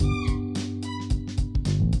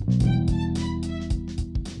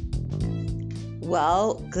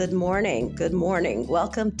Well, good morning. Good morning.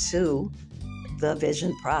 Welcome to The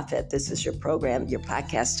Vision Prophet. This is your program, your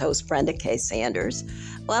podcast host, Brenda K. Sanders.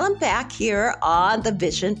 Well, I'm back here on The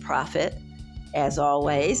Vision Prophet. As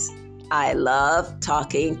always, I love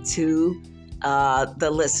talking to the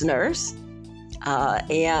listeners,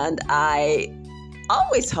 and I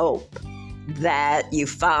always hope that you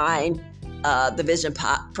find the Vision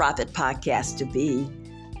Prophet podcast to be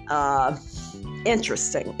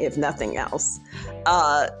interesting, if nothing else.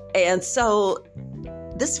 And so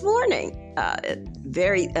this morning,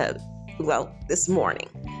 this morning,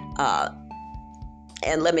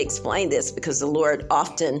 and let me explain this because the Lord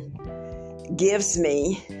often gives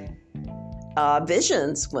me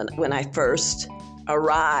visions when I first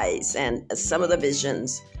arise, and some of the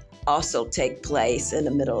visions also take place in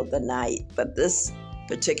the middle of the night, but this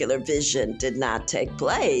particular vision did not take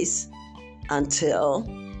place until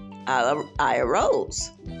I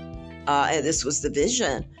arose. And this was the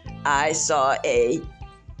vision. I saw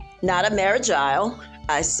not a marriage aisle,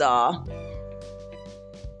 I saw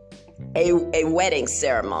a wedding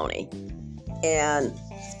ceremony. And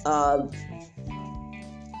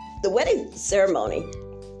the wedding ceremony,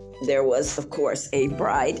 there was, of course, a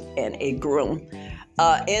bride and a groom.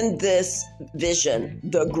 In this vision,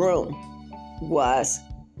 the groom was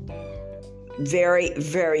very,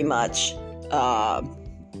 very much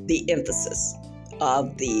the emphasis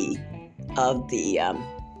of the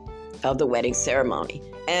wedding ceremony.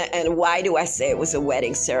 And why do I say it was a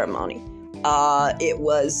wedding ceremony? It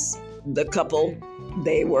was the couple,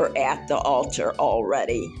 they were at the altar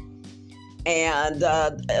already. And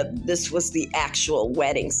this was the actual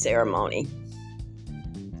wedding ceremony.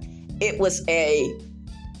 It was a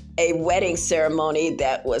wedding ceremony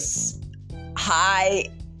that was high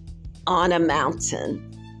on a mountain,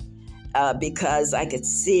 because I could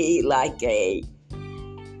see like a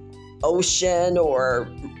ocean or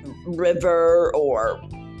river or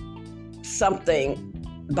something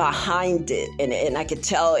behind it, and I could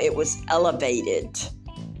tell it was elevated.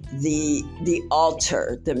 The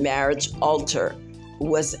altar, the marriage altar,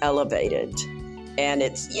 was elevated, and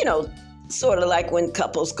it's sort of like when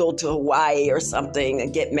couples go to Hawaii or something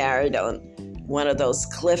and get married on one of those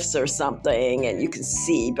cliffs or something, and you can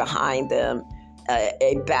see behind them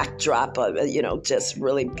a backdrop of just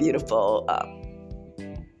really beautiful,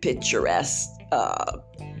 picturesque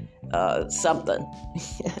something.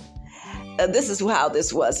 This is how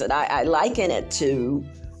this was, and I liken it to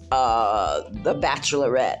the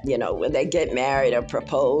Bachelorette. When they get married or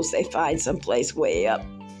propose, they find some place way up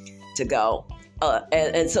to go.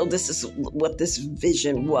 And so this is what this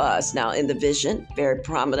vision was. Now, in the vision, very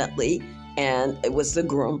prominently, and it was the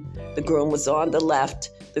groom. The groom was on the left.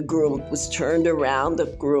 The groom was turned around. The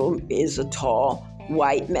groom is a tall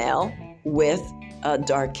white male with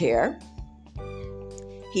dark hair.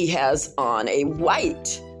 He has on a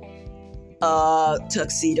white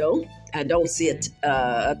tuxedo. I don't see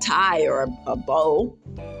a tie or a bow.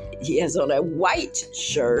 He has on a white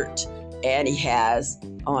shirt, and he has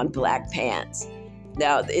on black pants.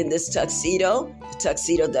 Now, in this tuxedo, the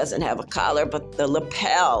tuxedo doesn't have a collar, but the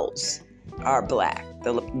lapels are black.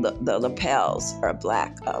 The lapels are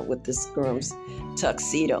black with this groom's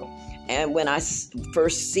tuxedo. And when I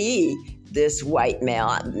first see this white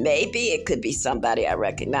male, maybe it could be somebody I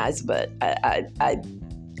recognize, but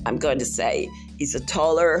I'm going to say he's a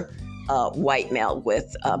taller white male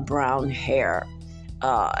with brown hair.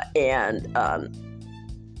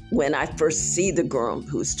 When I first see the groom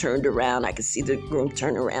who's turned around, I can see the groom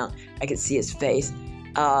turn around. I can see his face.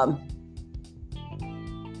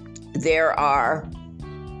 There are,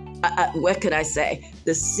 what can I say?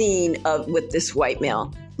 The scene with this white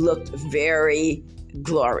male looked very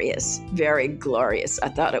glorious, very glorious. I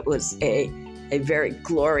thought it was a very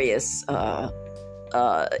glorious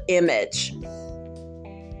image.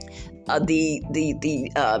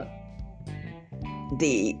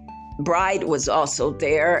 The bride was also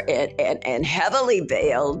there and heavily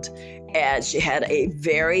veiled, and she had a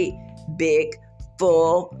very big,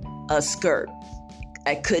 full skirt.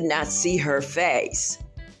 I could not see her face,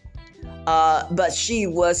 but she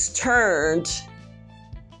was turned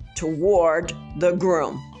toward the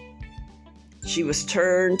groom. She was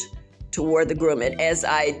turned toward the groom, and as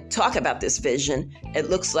I talk about this vision, it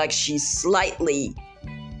looks like she's slightly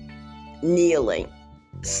kneeling.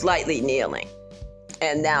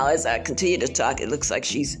 And now as I continue to talk, it looks like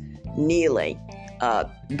she's kneeling,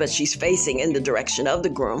 but she's facing in the direction of the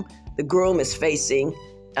groom. The groom is facing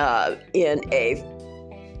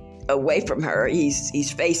away from her.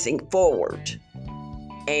 He's facing forward,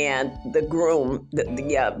 and the groom,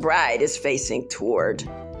 the bride, is facing toward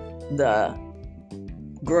the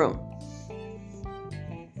groom.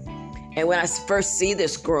 And when I first see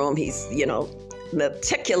this groom, he's,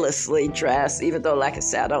 meticulously dressed, even though, like I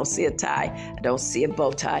said, I don't see a tie, I don't see a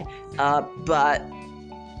bow tie, but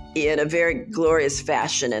in a very glorious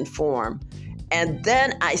fashion and form. And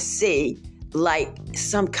then I see like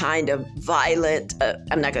some kind of violent,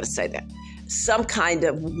 I'm not going to say that, some kind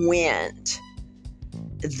of wind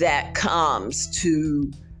that comes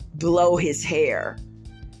to blow his hair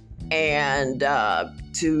and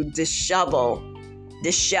to dishevel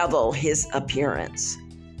his appearance.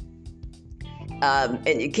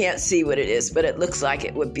 And you can't see what it is, but it looks like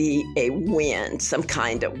it would be a wind, some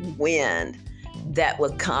kind of wind that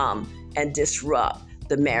would come and disrupt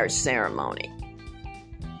the marriage ceremony.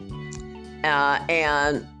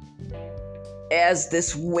 And as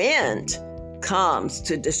this wind comes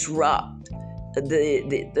to disrupt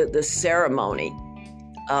the ceremony,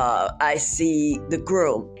 I see the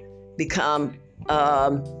groom become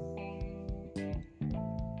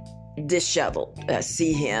disheveled. I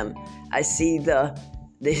see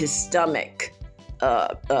his stomach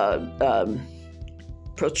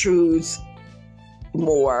protrudes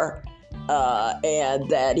more, and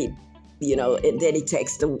that he, and then he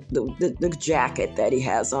takes the jacket that he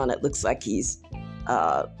has on. It looks like he's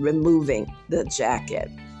removing the jacket,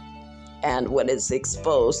 and what is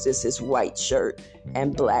exposed is his white shirt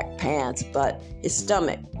and black pants, but his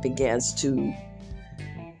stomach begins to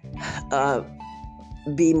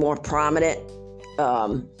be more prominent,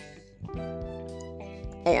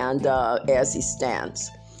 and as he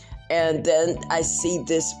stands. And then I see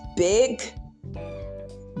this big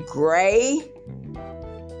gray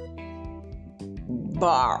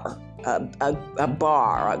bar,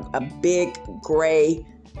 a big gray,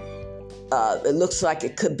 it looks like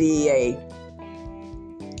it could be a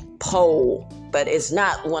pole, but it's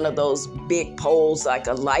not one of those big poles like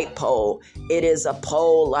a light pole. It is a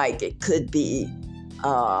pole like it could be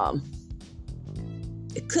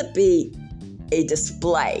a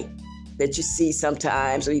display that you see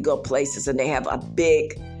sometimes when you go places and they have a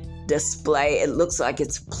big display. It looks like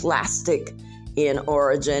it's plastic in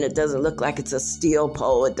origin. It doesn't look like it's a steel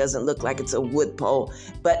pole. It doesn't look like it's a wood pole,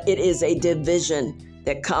 but it is a division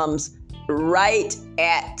that comes right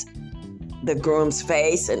at the groom's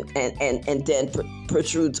face and then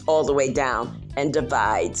protrudes all the way down and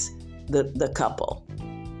divides the couple.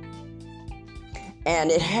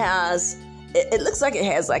 And it looks like it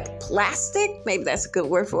has like plastic, maybe that's a good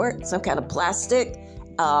word for it, some kind of plastic,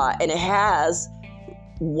 and it has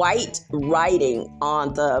white writing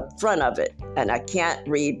on the front of it, and I can't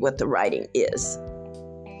read what the writing is.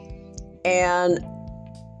 And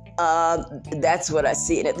that's what I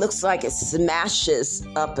see, and it looks like it smashes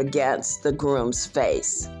up against the groom's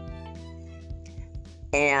face.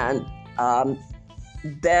 And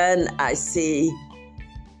then I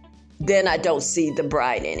don't see the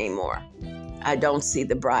bride anymore. I don't see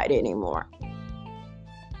the bride anymore.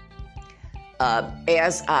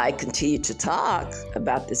 As I continue to talk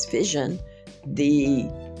about this vision, the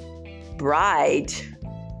bride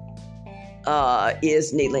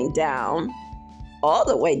is kneeling down, all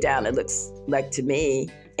the way down, it looks like to me,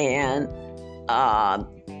 and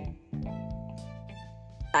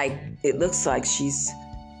it looks like she's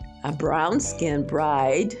a brown-skinned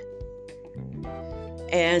bride,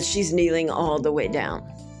 and she's kneeling all the way down.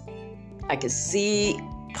 I can see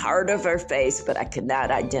part of her face, but I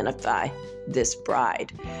cannot identify this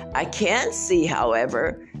bride. I can see,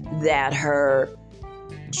 however, that her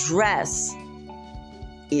dress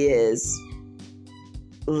is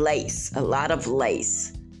lace, a lot of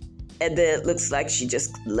lace. And then it looks like she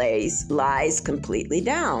just lies completely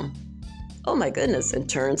down. Oh my goodness, and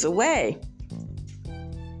turns away.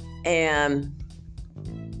 And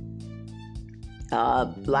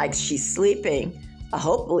like she's sleeping.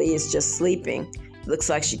 Hopefully it's just sleeping. Looks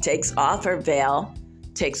like she takes off her veil,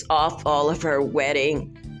 takes off all of her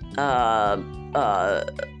wedding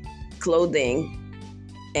clothing,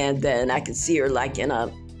 and then I can see her like in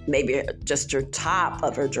maybe just her top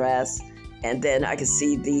of her dress, and then I can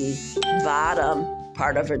see the bottom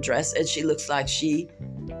part of her dress, and she looks like she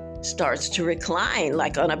starts to recline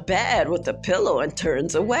like on a bed with a pillow and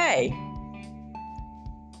turns away.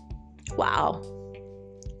 Wow.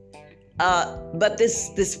 But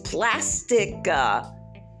this plastic,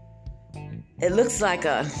 it looks like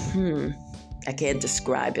I can't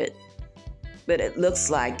describe it, but it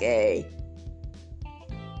looks like a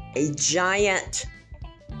giant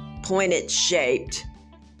pointed shaped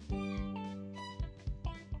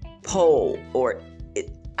pole, or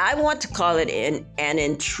I want to call it an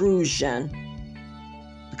intrusion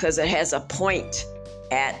because it has a point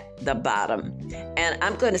at the bottom. And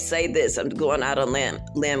I'm going to say this, I'm going out on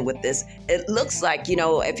limb with this. It looks like,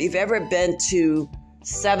 if you've ever been to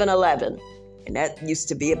 7-Eleven, and that used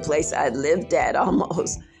to be a place I lived at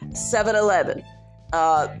almost, 7-Eleven,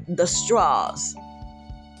 the straws,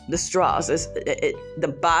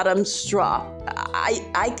 the bottom straw.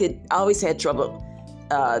 I always had trouble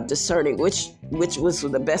discerning which was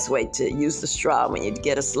the best way to use the straw when you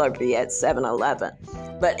get a Slurpee at 7-Eleven.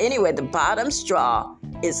 But anyway, the bottom straw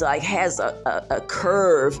is has a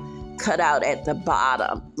curve cut out at the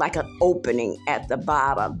bottom, like an opening at the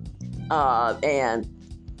bottom, and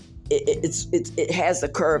it has a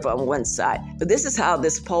curve on one side. But this is how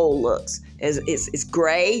this pole looks. It's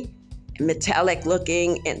gray, metallic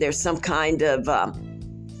looking, and there's some kind of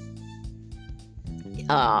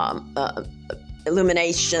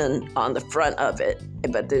illumination on the front of it,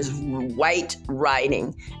 but there's white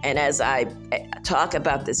writing. And as I talk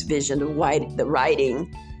about this vision, the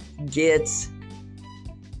writing gets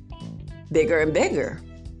bigger and bigger.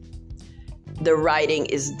 The writing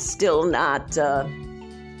is still not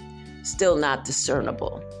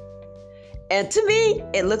discernible. And to me,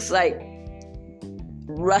 it looks like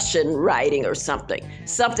Russian writing or something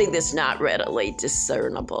that's not readily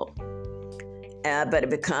discernible. But it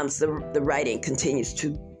becomes, the writing continues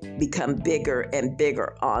to become bigger and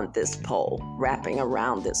bigger on this pole, wrapping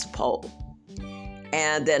around this pole.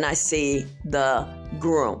 And then I see the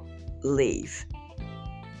groom leave.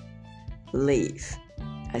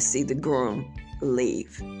 I see the groom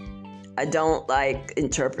leave. I don't like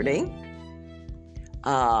interpreting,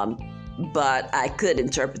 but I could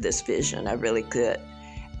interpret this vision. I really could.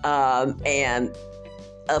 And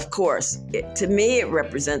of course, to me, it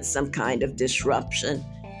represents some kind of disruption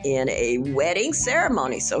in a wedding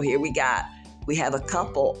ceremony. So here we have a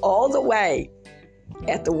couple all the way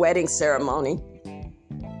at the wedding ceremony,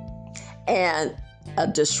 and a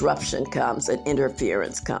disruption comes, an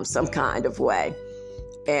interference comes, some kind of way.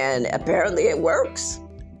 And apparently it works,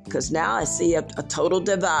 because now I see a total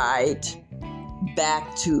divide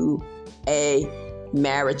back to a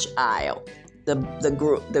marriage aisle.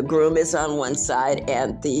 The groom is on one side,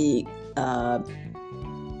 and the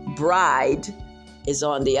bride is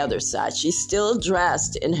on the other side. She's still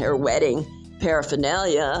dressed in her wedding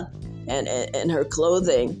paraphernalia and her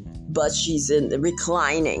clothing, but she's in the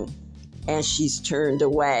reclining, and she's turned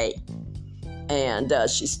away, and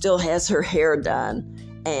she still has her hair done,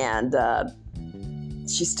 and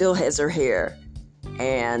she still has her hair,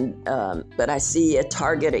 and but I see a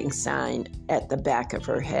targeting sign at the back of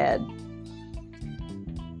her head.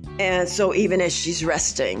 And so even as she's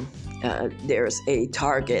resting, there's a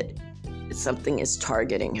target. Something is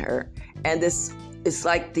targeting her. And this is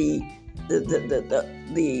like the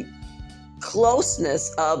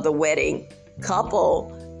closeness of the wedding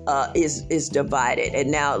couple is divided.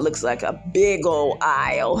 And now it looks like a big old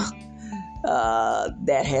aisle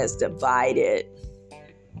that has divided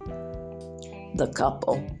the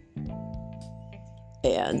couple.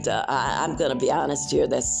 And I'm going to be honest here,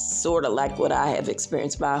 that's sort of like what I have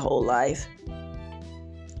experienced my whole life.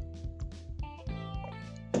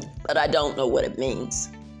 But I don't know what it means.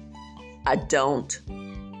 I don't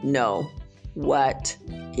know what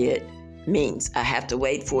it means. I have to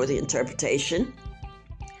wait for the interpretation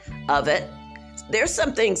of it. There's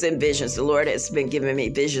some things in visions. The Lord has been giving me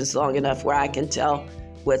visions long enough where I can tell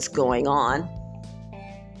what's going on.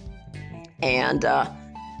 And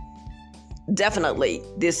definitely,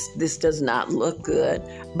 this does not look good.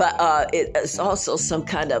 But it's also some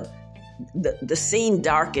kind of, the scene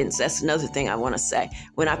darkens. That's another thing I want to say.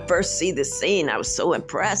 When I first see the scene, I was so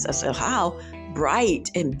impressed. I said, how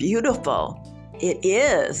bright and beautiful it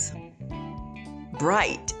is.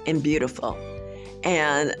 Bright and beautiful.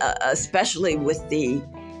 And especially with the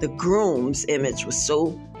groom's image was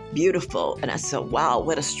so beautiful. And I said, wow,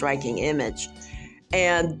 what a striking image.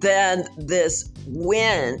 And then this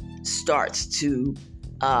wind starts to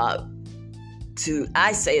I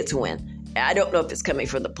say it's wind. I don't know if it's coming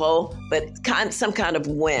from the pole, but some kind of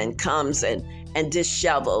wind comes and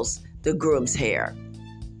dishevels the groom's hair.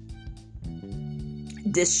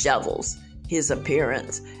 Dishevels his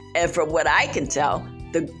appearance. And from what I can tell,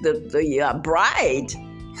 the bride,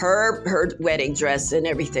 her wedding dress and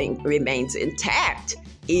everything remains intact,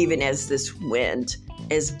 even as this wind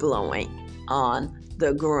is blowing on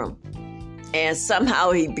the groom. And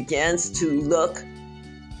somehow he begins to look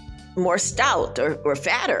more stout or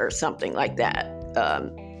fatter or something like that.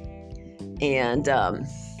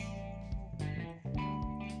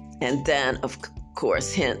 And then, of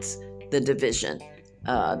course, hence the division.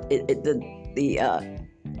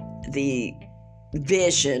 The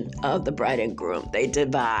vision of the bride and groom. They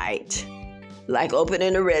divide. like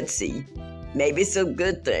opening the Red Sea. Maybe it's a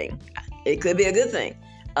good thing. It could be a good thing.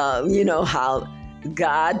 You know how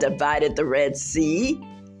God divided the Red Sea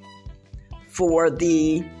for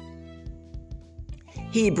the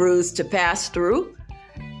Hebrews to pass through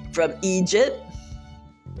from Egypt.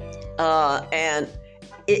 And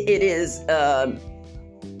it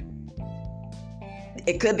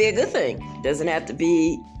could be a good thing. It doesn't have to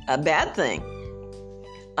be a bad thing.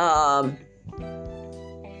 I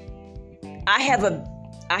have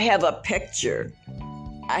a picture.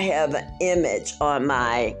 I have an image on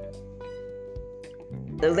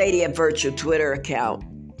the Lady of Virtue Twitter account.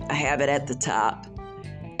 I have it at the top.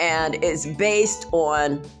 And it's based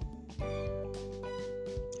on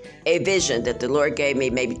a vision that the Lord gave me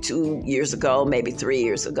maybe 2 years ago, maybe 3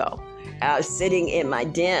 years ago. I was sitting in my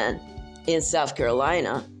den in South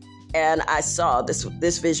Carolina, and I saw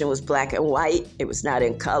this vision was black and white. It was not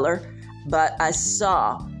in color, but I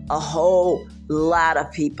saw a whole lot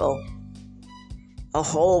of people,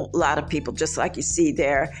 just like you see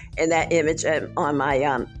there in that image on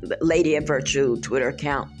my Lady of Virtue Twitter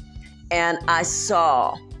account. And I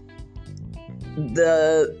saw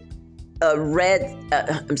nothing.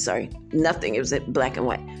 It was black and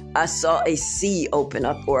white. I saw a sea open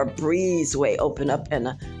up, or a breezeway open up,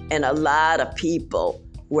 and a lot of people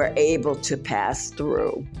were able to pass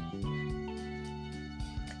through.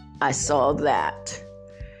 I saw that.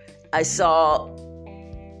 I saw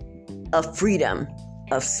a freedom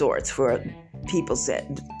of sorts for people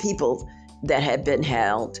that had been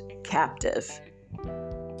held captive.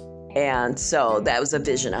 And so that was a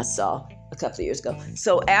vision I saw a couple of years ago.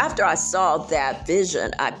 So after I saw that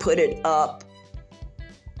vision, I put it up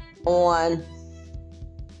on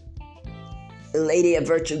Lady of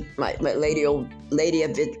Virtue, my Lady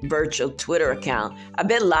of Virtue Twitter account. I've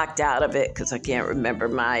been locked out of it because I can't remember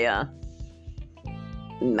my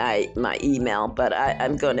email, but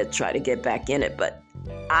I'm going to try to get back in it. But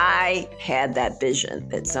I had that vision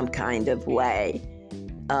that some kind of way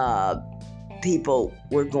people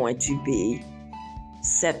were going to be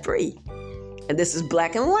set free. And this is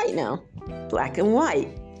black and white now. Black and white.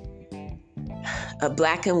 A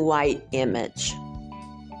black and white image.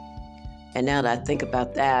 And now that I think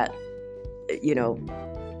about that, you know,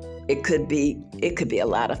 it could be a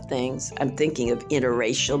lot of things. I'm thinking of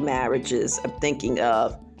interracial marriages. I'm thinking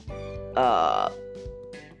of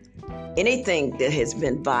anything that has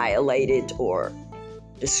been violated or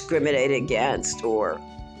discriminated against, or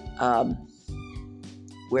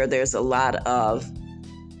where there's a lot of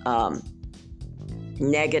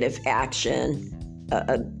negative action,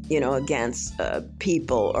 against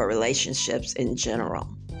people or relationships in general.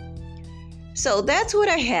 So that's what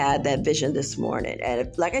I had, that vision this morning.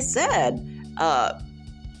 And like I said,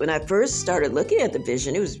 when I first started looking at the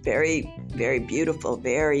vision, it was very, very beautiful,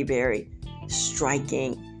 very, very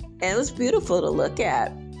striking. And it was beautiful to look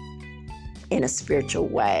at in a spiritual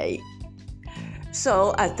way.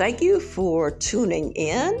 So I thank you for tuning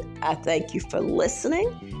in. I thank you for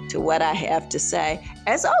listening to what I have to say.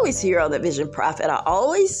 As always here on The Vision Prophet, I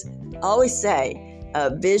always say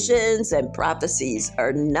visions and prophecies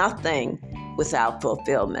are nothing without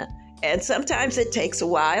fulfillment. And sometimes it takes a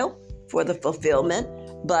while for the fulfillment.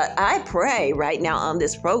 But I pray right now on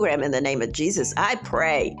this program, in the name of Jesus, I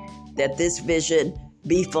pray that this vision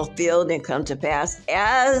be fulfilled and come to pass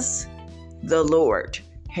as the Lord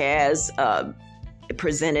has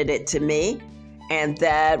presented it to me, and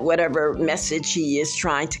that whatever message he is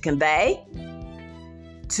trying to convey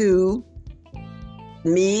to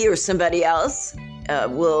me or somebody else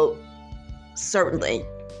will certainly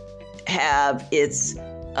have its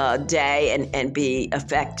day and be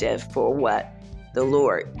effective for what the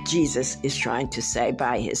Lord Jesus is trying to say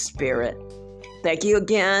by his Spirit. Thank you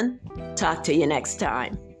again. Talk to you next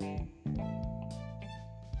time.